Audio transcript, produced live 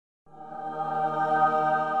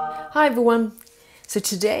Hi everyone! So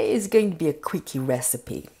today is going to be a quickie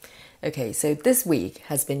recipe. Okay, so this week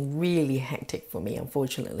has been really hectic for me,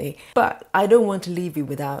 unfortunately, but I don't want to leave you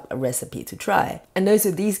without a recipe to try. And also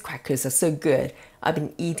these crackers are so good, I've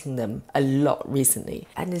been eating them a lot recently,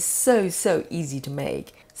 and it's so easy to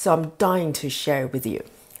make, so I'm dying to share it with you.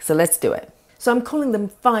 So let's do it. So I'm calling them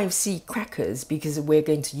 5-seed crackers because we're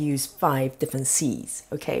going to use 5 different seeds,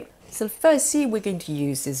 okay? So the first seed we're going to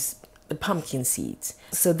use is the pumpkin seeds.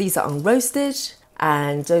 So these are unroasted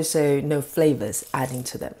and also no flavors adding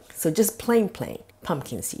to them. So just plain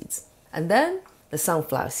pumpkin seeds. And then the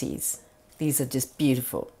sunflower seeds. These are just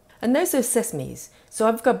beautiful. And also sesames. So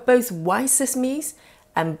I've got both white sesames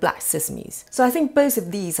and black sesames. So I think both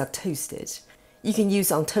of these are toasted. You can use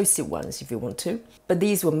untoasted ones if you want to, but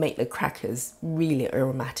these will make the crackers really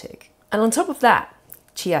aromatic. And on top of that,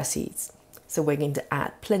 chia seeds. So we're going to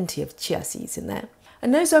add plenty of chia seeds in there.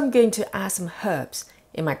 And also I'm going to add some herbs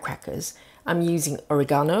in my crackers. I'm using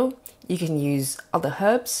oregano. You can use other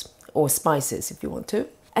herbs or spices if you want to.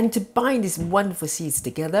 And to bind these wonderful seeds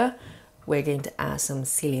together, we're going to add some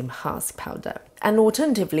psyllium husk powder. And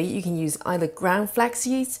alternatively, you can use either ground flax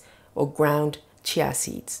seeds or ground chia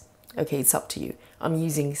seeds. Okay, it's up to you. I'm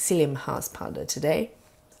using psyllium husk powder today.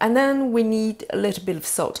 And then we need a little bit of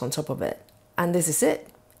salt on top of it. And this is it.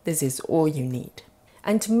 This is all you need.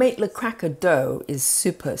 And to make the cracker dough is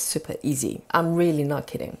super easy. I'm really not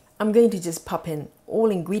kidding. I'm going to just pop in all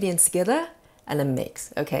ingredients together and then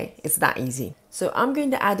mix, okay? It's that easy. So I'm going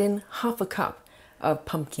to add in half a cup of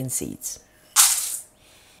pumpkin seeds.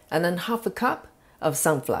 And then half a cup of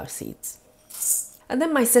sunflower seeds. And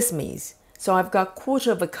then my sesames. So I've got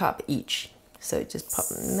 1/4 cup each. So just pop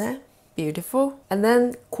them in there, beautiful. And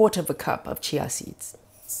then 1/4 cup of chia seeds.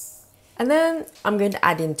 And then I'm going to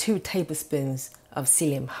add in 2 tablespoons of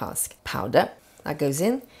psyllium husk powder. That goes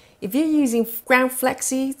in. If you're using ground flax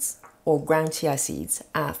seeds or ground chia seeds,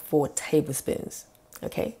 add 4 tablespoons.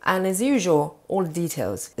 Okay, and as usual, all the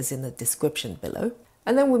details is in the description below.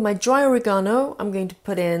 And then with my dry oregano, I'm going to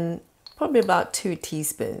put in probably about 2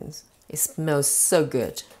 teaspoons. It smells so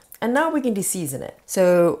good. And now we're going to season it.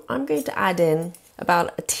 So I'm going to add in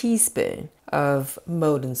about a teaspoon of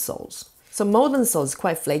molten salt. So molten salt is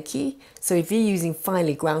quite flaky, so if you're using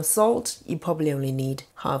finely ground salt, you probably only need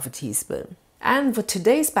half a teaspoon. And for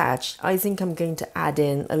today's batch, I think I'm going to add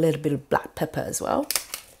in a little bit of black pepper as well.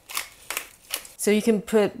 So you can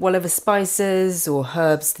put whatever spices or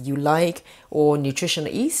herbs that you like, or nutritional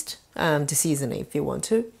yeast to season it if you want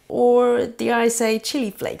to, or dare I say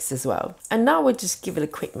chili flakes as well. And now we'll just give it a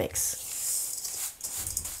quick mix.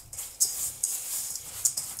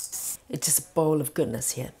 It's just a bowl of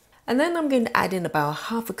goodness here. And then I'm going to add in about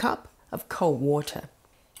half a cup of cold water.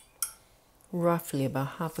 Roughly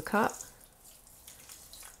about half a cup.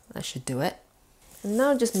 That should do it. And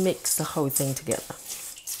now just mix the whole thing together.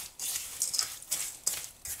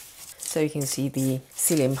 So you can see the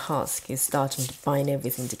psyllium husk is starting to bind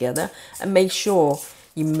everything together. And make sure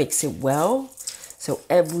you mix it well so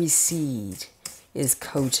every seed is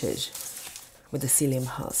coated with the psyllium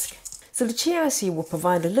husk. So the chia seed will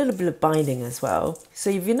provide a little bit of binding as well. So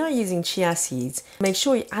if you're not using chia seeds, make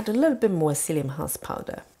sure you add a little bit more psyllium husk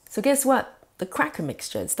powder. So guess what? The cracker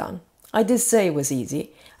mixture is done. I did say it was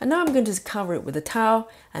easy. And now I'm going to just cover it with a towel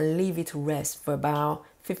and leave it to rest for about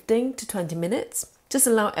 15 to 20 minutes. Just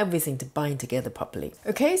allow everything to bind together properly.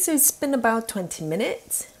 Okay, so it's been about 20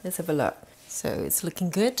 minutes. Let's have a look. So it's looking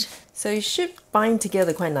good. So it should bind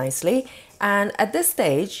together quite nicely. And at this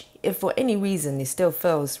stage, if for any reason it still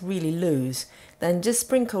feels really loose, then just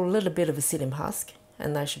sprinkle a little bit of a psyllium husk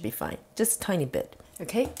and that should be fine. Just a tiny bit.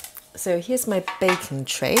 Okay, so here's my baking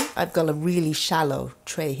tray. I've got a really shallow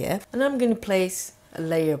tray here. And I'm going to place a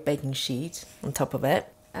layer of baking sheet on top of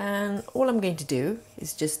it. And all I'm going to do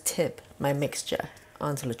is just tip my mixture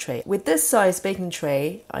onto the tray. With this size baking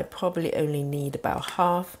tray, I probably only need about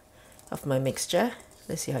half of my mixture.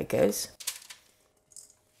 Let's see how it goes.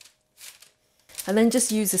 And then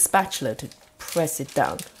just use a spatula to press it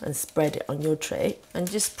down and spread it on your tray. And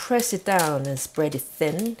just press it down and spread it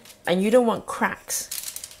thin. And you don't want cracks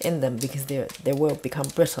in them because they will become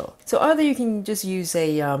brittle. So either you can just use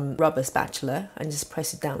a rubber spatula and just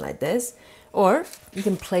press it down like this, or you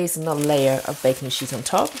can place another layer of baking sheet on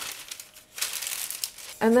top.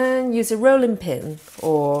 And then use a rolling pin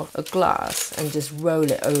or a glass and just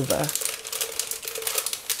roll it over.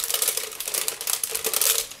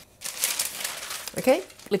 Okay,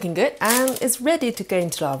 looking good. And it's ready to go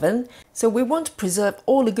into the oven. So we want to preserve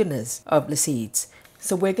all the goodness of the seeds.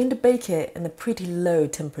 So we're going to bake it in a pretty low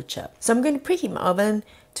temperature. So I'm going to preheat my oven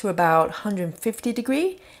to about 150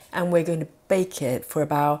 degrees and we're going to bake it for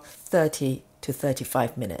about 30 to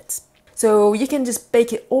 35 minutes. So you can just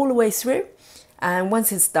bake it all the way through, and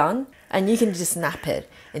once it's done, and you can just snap it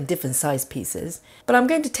in different size pieces. But I'm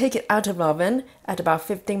going to take it out of the oven at about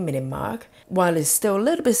 15-minute mark while it's still a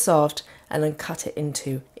little bit soft, and then cut it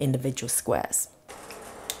into individual squares.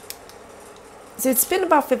 So it's been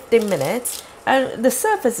about 15 minutes and the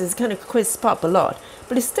surface is kind of crisp up a lot,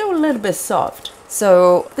 but it's still a little bit soft.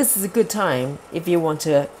 So this is a good time if you want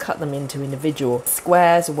to cut them into individual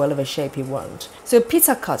squares or whatever shape you want. So a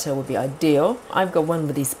pizza cutter would be ideal. I've got one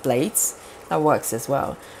with these blades that works as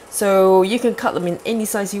well. So you can cut them in any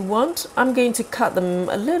size you want. I'm going to cut them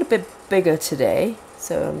a little bit bigger today.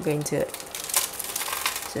 So I'm going to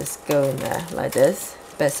just go in there like this,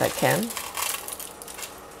 best I can.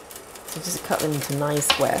 So just cut them into nice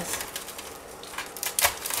squares.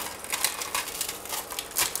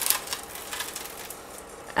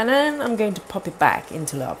 And then I'm going to pop it back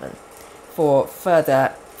into the oven for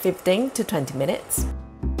further 15 to 20 minutes.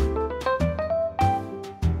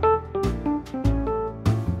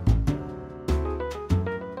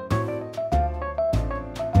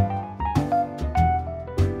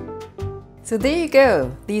 So there you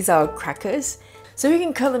go, these are crackers. So you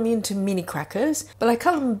can cut them into mini crackers, but I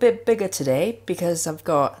cut them a bit bigger today because I've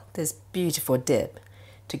got this beautiful dip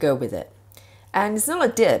to go with it. And it's not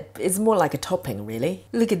a dip, it's more like a topping really.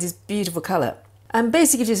 Look at this beautiful color. And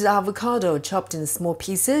basically just avocado chopped in small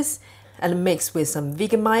pieces and mixed with some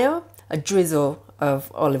vegan mayo, a drizzle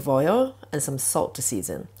of olive oil and some salt to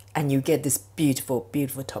season. And you get this beautiful,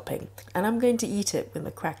 beautiful topping. And I'm going to eat it with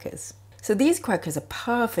my crackers. So these crackers are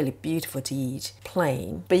perfectly beautiful to eat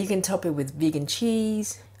plain, but you can top it with vegan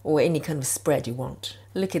cheese or any kind of spread you want.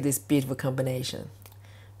 Look at this beautiful combination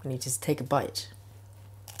when you just take a bite.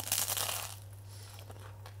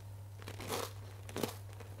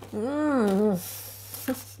 Mmm.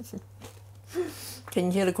 Can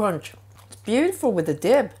you hear the crunch? It's beautiful with the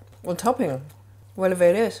dip or topping, whatever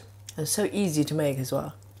it is. And so easy to make as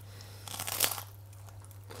well.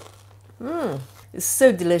 It's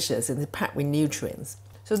so delicious and it's packed with nutrients.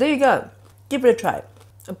 So there you go. Give it a try.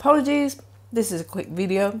 Apologies, this is a quick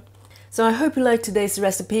video. So I hope you liked today's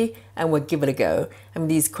recipe and we'll give it a go. I mean,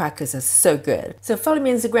 these crackers are so good. So follow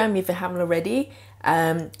me on Instagram if you haven't already.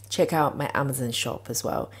 Check out my Amazon shop as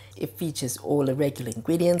well. It features all the regular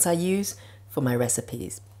ingredients I use for my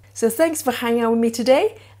recipes. So thanks for hanging out with me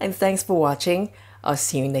today and thanks for watching. I'll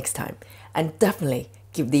see you next time. And definitely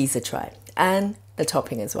give these a try and the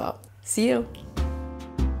topping as well. See you.